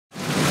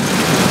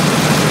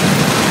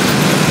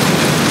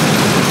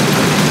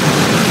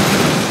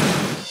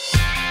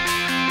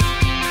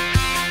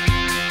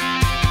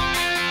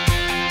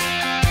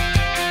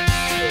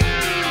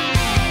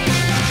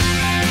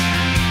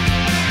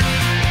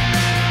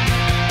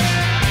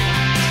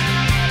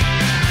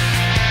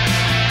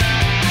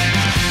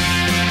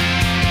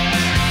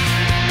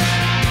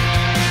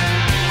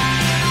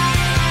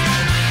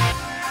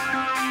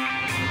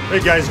Hey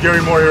guys,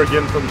 Gary Moore here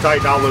again from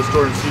Titan Outlet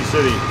Store in Sioux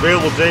City.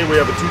 Available today, we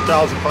have a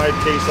 2005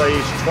 Case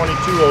IH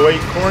 2208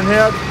 corn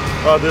head.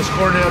 This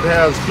corn head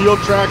has field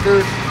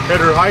tracker,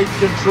 header height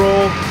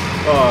control,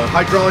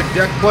 hydraulic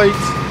deck plates,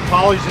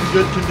 poly's in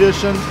good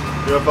condition.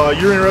 If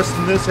you're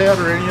interested in this head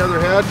or any other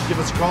head, give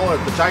us a call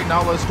at the Titan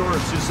Outlet Store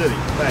in Sioux City.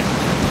 Thanks.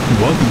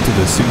 Welcome to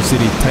the Sioux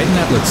City Titan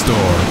Outlet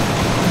Store.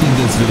 In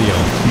this video,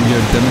 we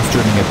are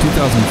demonstrating a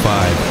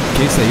 2005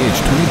 Case IH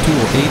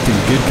 2208 in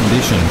good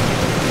condition.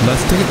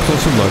 Let's take a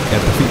closer look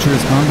at the features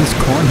on this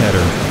corn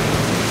header.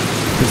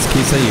 This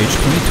Case IH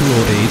 2208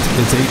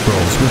 is 8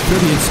 rows with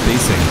 30-inch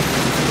spacing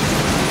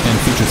and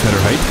features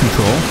header height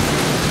control,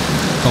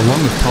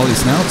 along with poly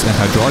snouts and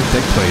hydraulic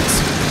deck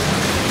plates.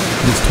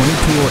 This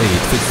 2208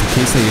 fits the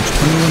Case IH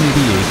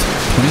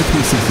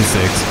 2188,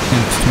 2366,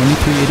 and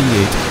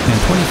 2388 and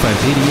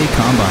 2588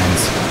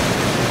 combines.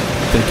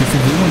 Thank you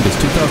for viewing this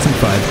 2005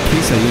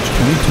 Case IH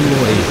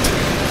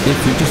 2208. If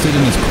you're interested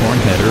in this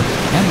corn header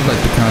and would like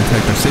to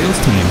contact our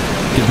sales team,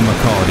 give them a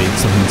call at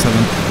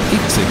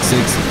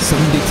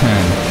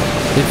 877-866-7010.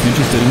 If you're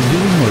interested in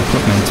viewing more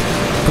equipment,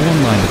 go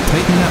online to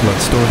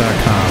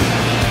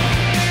TitanOutletStore.com.